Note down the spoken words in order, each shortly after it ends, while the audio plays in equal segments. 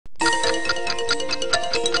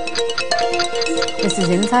This is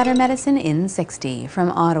Insider Medicine in 60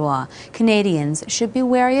 from Ottawa. Canadians should be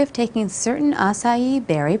wary of taking certain acai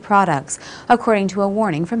berry products, according to a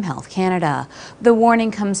warning from Health Canada. The warning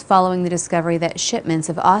comes following the discovery that shipments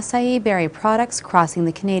of acai berry products crossing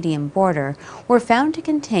the Canadian border were found to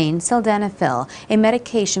contain sildenafil, a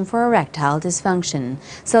medication for erectile dysfunction.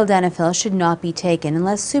 Sildenafil should not be taken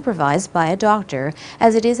unless supervised by a doctor,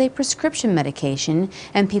 as it is a prescription medication,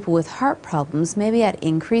 and people with heart problems may be at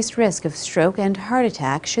increased risk of stroke and heart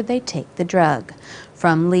attack should they take the drug.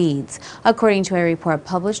 From Leeds, according to a report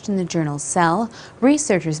published in the journal Cell,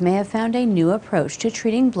 researchers may have found a new approach to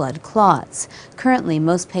treating blood clots. Currently,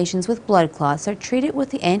 most patients with blood clots are treated with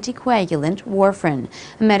the anticoagulant Warfarin,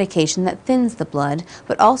 a medication that thins the blood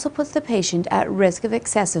but also puts the patient at risk of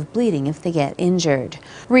excessive bleeding if they get injured.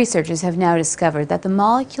 Researchers have now discovered that the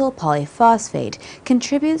molecule polyphosphate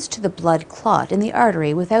contributes to the blood clot in the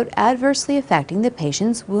artery without adversely affecting the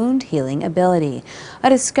patient's wound healing ability, a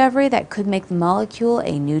discovery that could make the molecule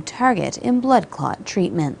a new target in blood clot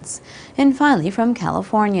treatments. And finally, from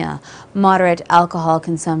California, moderate alcohol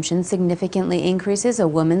consumption significantly increases a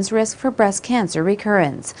woman's risk for breast cancer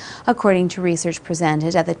recurrence, according to research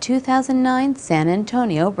presented at the 2009 San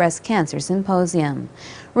Antonio Breast Cancer Symposium.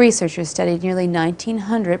 Researchers studied nearly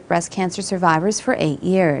 1,900 breast cancer survivors for 8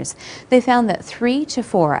 years. They found that 3 to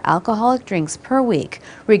 4 alcoholic drinks per week,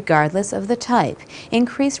 regardless of the type,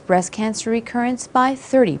 increased breast cancer recurrence by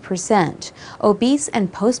 30%. Obese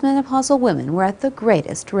and postmenopausal women were at the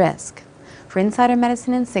greatest risk. For Insider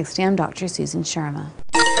Medicine in 60, I'm Dr. Susan Sharma.